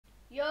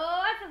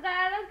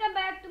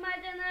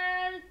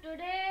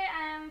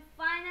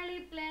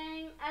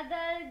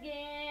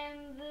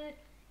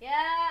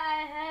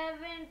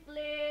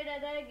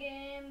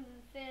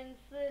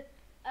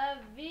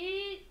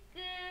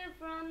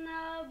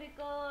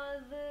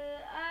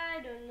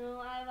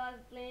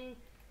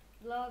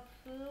Roblox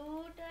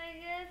suit, I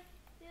guess.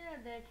 Yeah,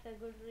 that's a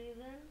good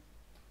reason.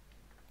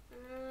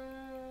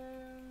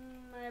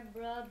 My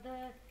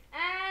brother.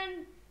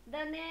 And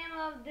the name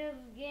of this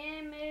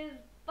game is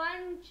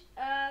Punch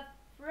a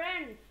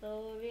Friend.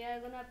 So we are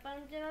gonna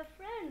punch our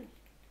friends.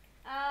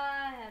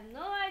 I have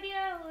no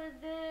idea who is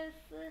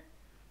this.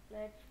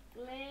 Let's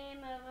claim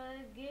our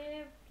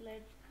gift.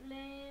 Let's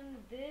claim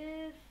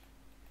this.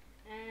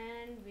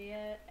 And we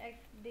are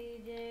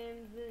XD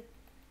James.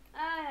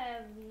 I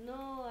have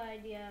no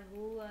idea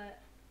who I.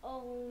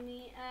 Oh,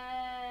 me.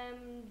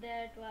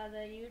 That was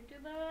a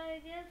YouTuber, I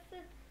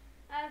guess.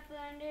 I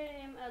friended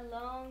him a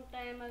long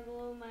time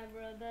ago, my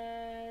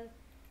brother,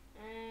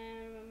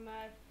 and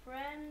my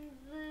friends,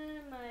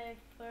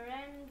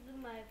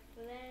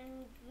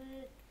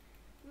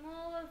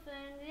 more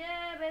friends.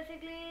 Yeah,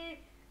 basically,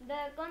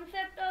 the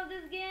concept of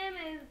this game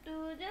is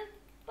to just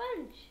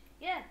punch.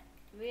 Yeah,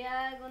 we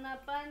are gonna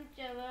punch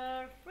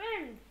our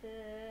friends.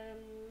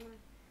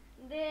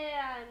 They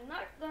are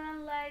not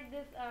gonna like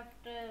this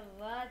after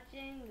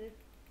watching this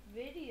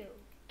video.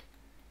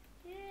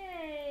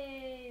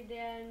 Yay! They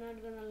are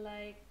not gonna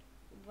like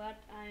what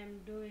I am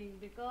doing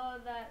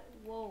because I.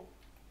 Whoa!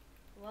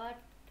 What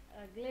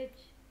a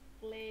glitch!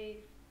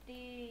 Play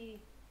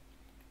T.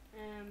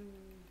 Um,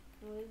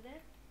 who is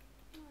that?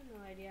 Oh,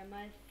 no idea.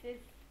 My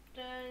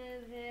sister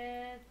is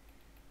here.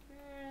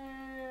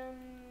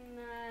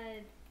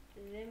 I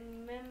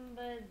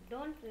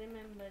don't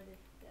remember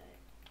this guy.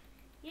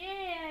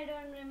 Yay! I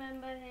don't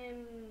remember him.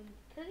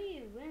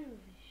 3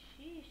 wins.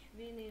 Sheesh!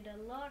 We need a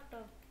lot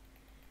of.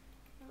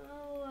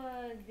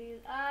 Oh,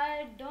 these.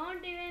 I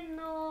don't even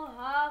know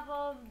half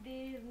of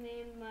these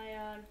names my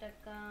alt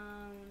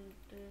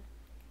account.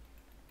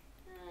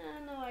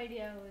 No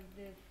idea who is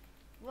this.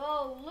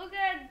 Whoa, look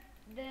at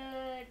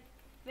the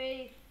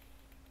face,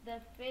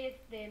 the face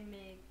they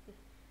make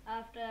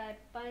after I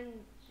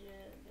punch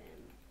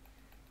them.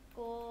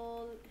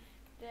 Cole,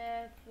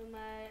 Steph,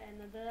 my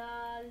another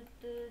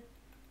alt.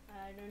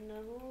 I don't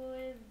know who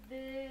is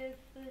this.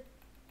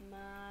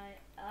 My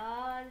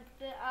alt.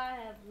 I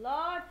have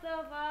lots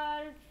of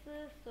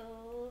alts,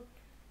 so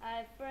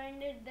I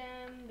friended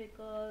them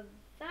because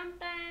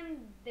sometimes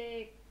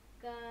they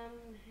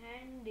come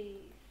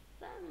handy.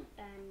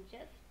 Sometimes,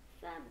 just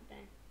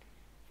sometimes.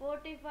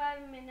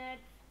 45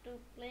 minutes to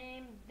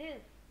claim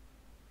this.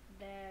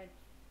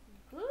 That's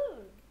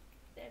good.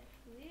 That's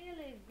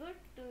really good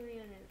to be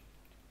honest.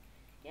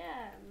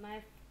 Yeah,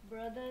 my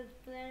brother's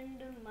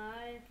friend,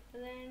 my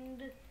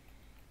friend.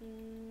 Who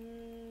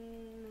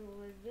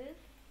is this?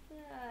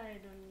 I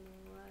don't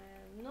know. I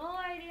have no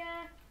idea.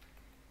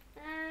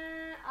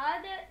 Are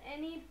there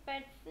any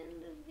pets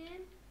in this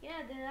game?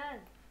 Yeah, there are.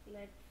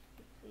 Let's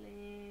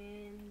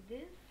claim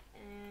this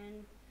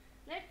and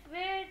let's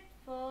wait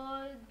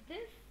for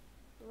this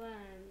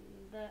one,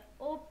 the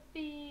OP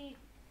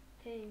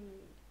thing.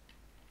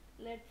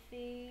 Let's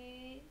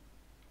see.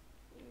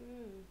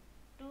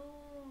 2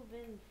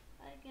 wins.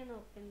 I can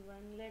open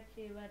one. Let's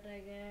see what I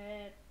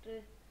get.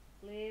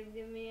 Please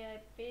give me a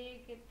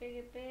pick.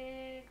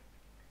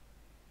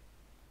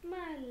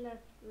 My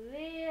luck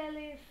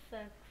really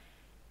sucks.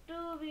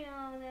 To be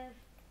honest,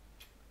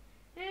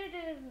 it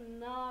is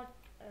not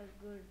a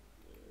good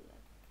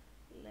luck.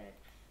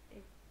 Let's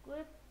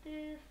equip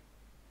this.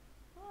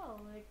 Oh,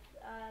 it's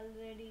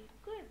already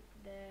equipped.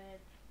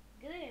 That's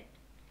great.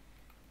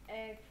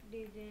 XD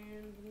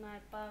James, my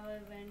power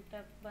went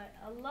up by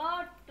a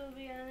lot to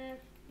be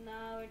honest.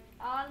 Now it's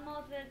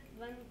almost at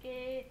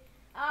 1k.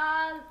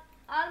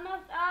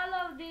 Almost all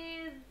of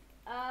these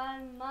are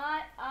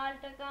my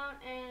alt account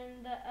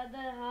and the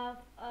other half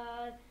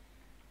are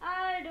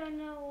I don't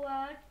know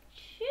what.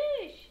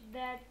 Sheesh,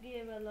 that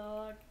gave a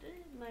lot.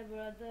 My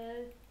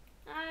brother.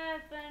 I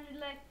found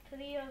like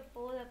 3 or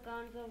 4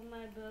 accounts of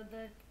my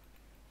brother.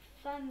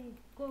 Son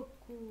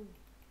Goku.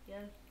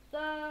 Yes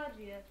sir,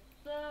 yes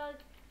sir.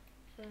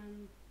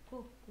 Son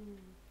Goku.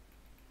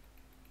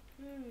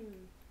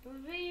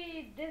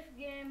 This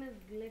game is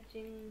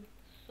glitching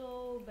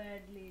so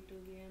badly to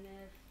be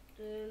honest.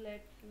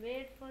 Let's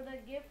wait for the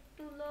gift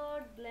to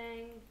load.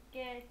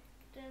 Blanket.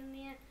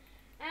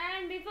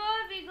 And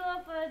before we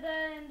go further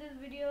in this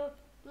video,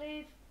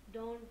 please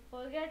don't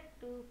forget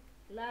to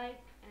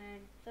like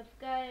and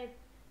subscribe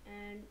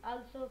and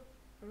also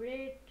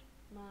rate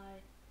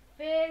my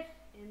face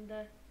in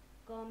the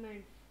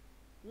comments.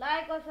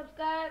 Like or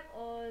subscribe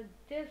or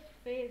this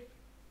face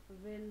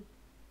will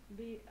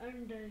be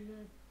under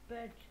your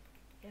bed.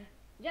 Yeah,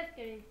 just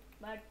kidding.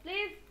 But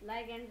please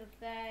like and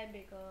subscribe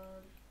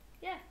because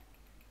yeah.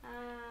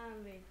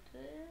 Wait,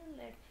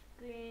 let's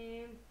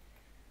claim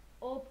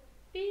OP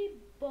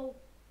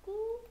Boku.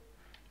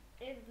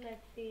 If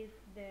let's see if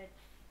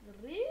that's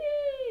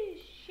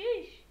really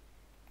sheesh.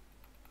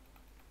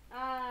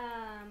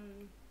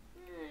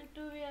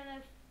 To be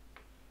honest,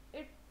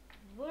 it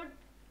would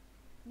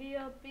be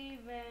OP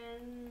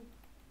when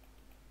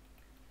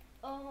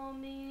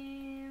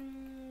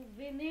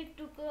we need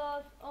to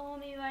cross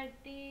Ohmi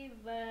YT,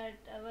 but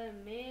our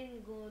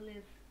main goal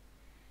is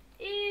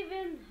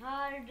even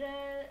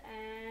harder,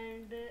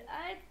 and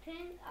I think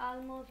something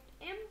almost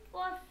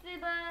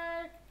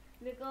impossible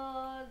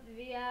because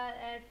we are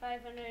at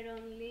 500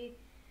 only.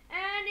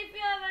 And if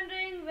you are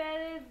wondering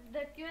where is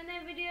the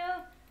Q&A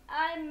video,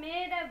 I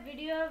made a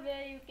video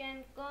where you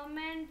can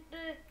comment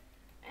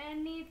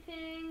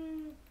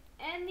anything,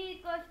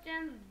 any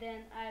questions,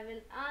 then I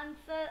will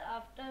answer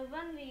after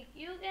 1 week.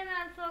 You can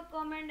also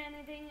comment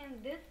anything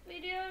in this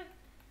video.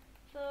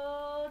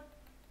 So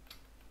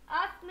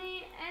ask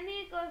me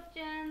any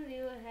questions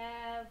you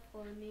have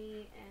for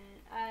me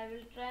and I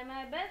will try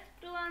my best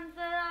to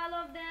answer all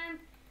of them.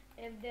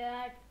 If there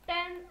are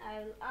 10, I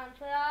will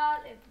answer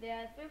all. If there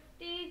are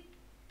 50,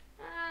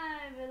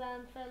 I will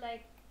answer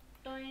like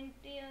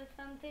 20 or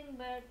something,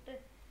 but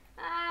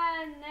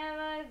I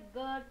never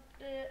got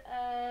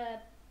a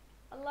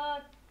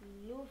lot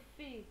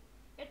Luffy.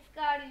 It's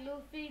called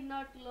Luffy,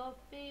 not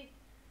Luffy.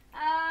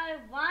 I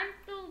want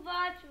to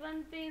watch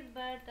One Piece,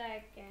 but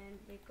I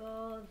can't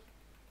because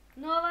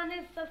no one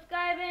is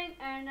subscribing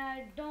and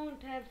I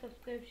don't have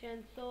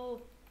subscription.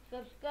 So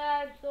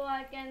subscribe so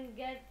I can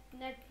get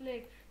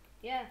Netflix.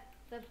 Yeah,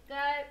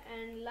 subscribe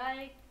and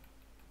like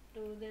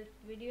to this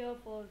video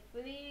for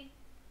free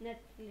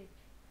Netflix.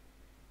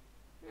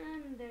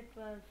 And that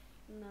was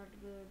not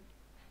good.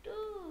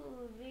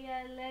 Too, we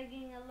are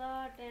lagging a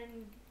lot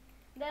and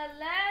the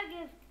lag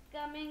is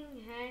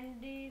coming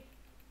handy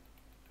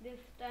this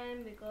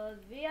time because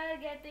we are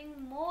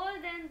getting more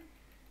than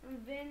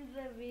wins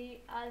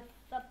we are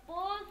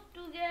supposed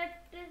to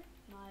get.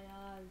 My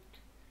alt.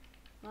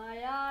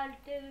 My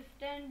alt is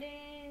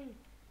standing.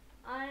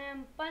 I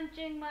am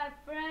punching my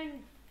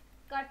friends.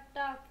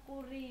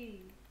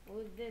 Katakuri.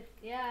 Who's this?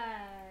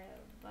 Yeah,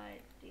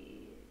 but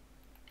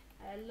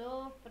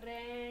hello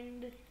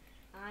friend.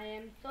 I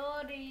am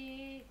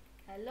sorry.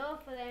 Hello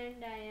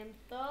friend, I am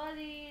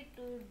sorry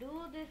to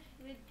do this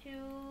with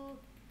you.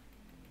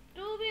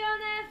 To be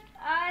honest,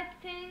 I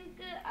think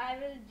I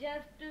will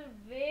just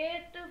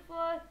wait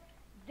for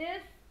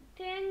this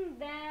thing,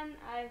 then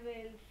I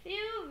will see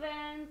you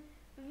when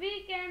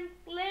we can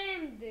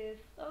claim this,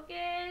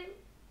 okay?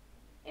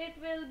 It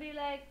will be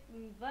like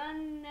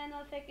 1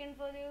 nanosecond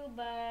for you,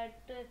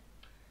 but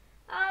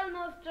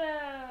almost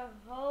a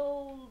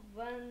whole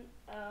 1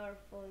 hour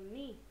for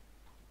me.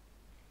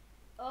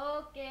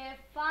 Okay,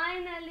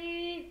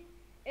 finally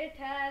it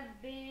has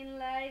been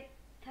like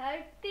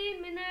 30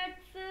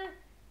 minutes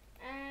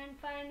and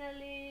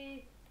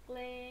finally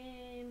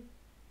claim.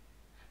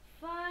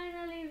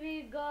 Finally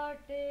we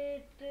got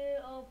it.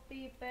 OP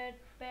pet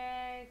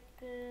pack.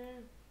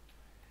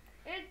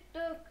 It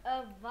took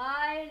a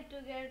while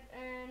to get,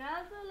 and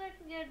also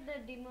let's get the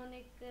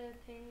demonic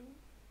thing.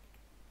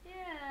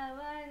 Yeah,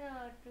 why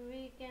not?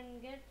 We can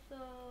get, so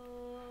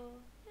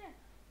yeah,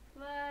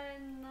 why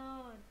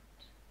not?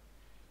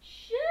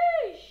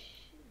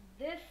 Sheesh!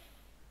 This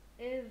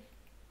is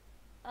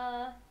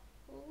a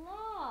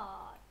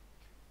lot.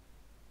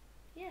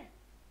 Yeah,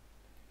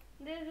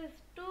 this is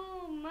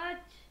too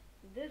much.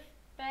 This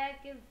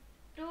pack is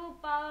too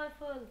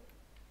powerful.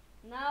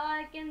 Now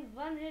I can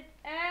one hit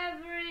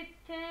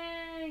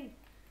everything.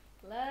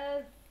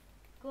 Let's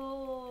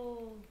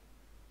go.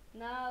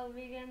 Now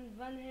we can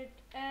one hit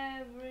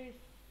every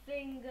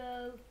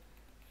single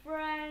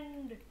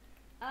friend.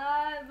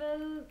 I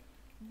will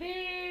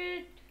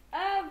beat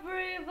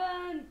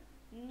everyone.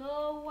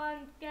 No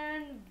one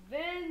can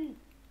win.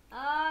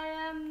 I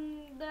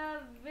am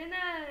the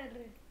winner.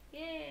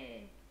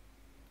 Yeah.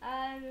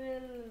 I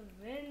will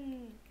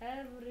win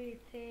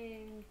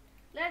everything.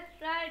 Let's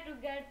try to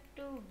get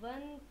to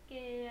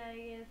 1K, I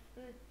guess.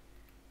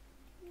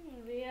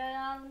 We are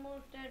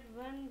almost at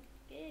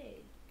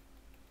 1K.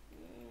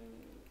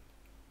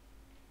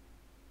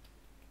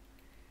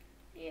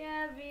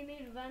 Yeah, we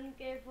need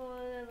 1K for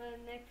our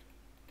next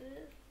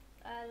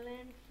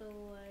island, so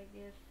I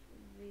guess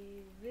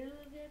we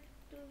will get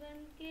to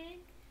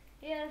 1K.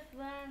 Yes,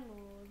 one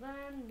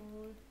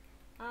more.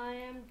 I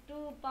am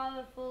too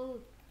powerful.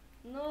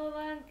 No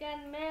one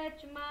can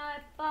match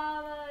my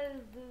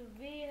powers.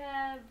 We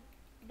have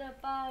the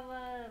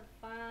power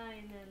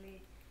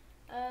finally.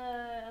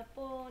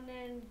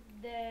 Opponent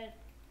that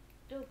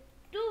took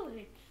 2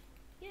 hits.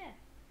 Yeah,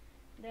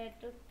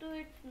 that took 2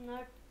 hits,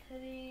 not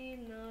 3,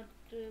 not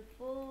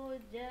 4,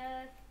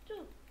 just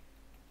 2.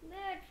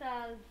 That's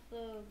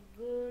also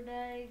good,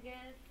 I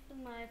guess.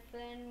 My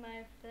friend.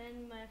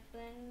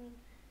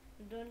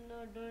 Don't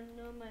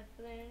know, my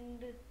friend.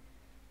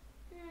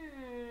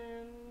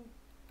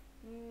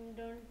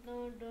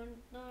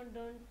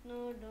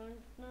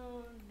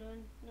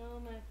 Don't know,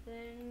 my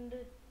friend.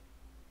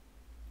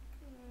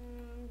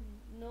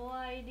 No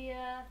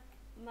idea,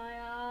 my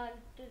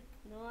art.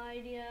 No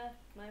idea,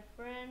 my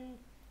friend.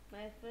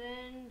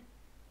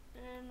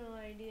 No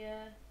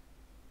idea.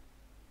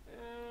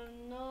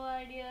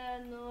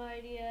 No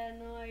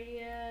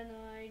idea.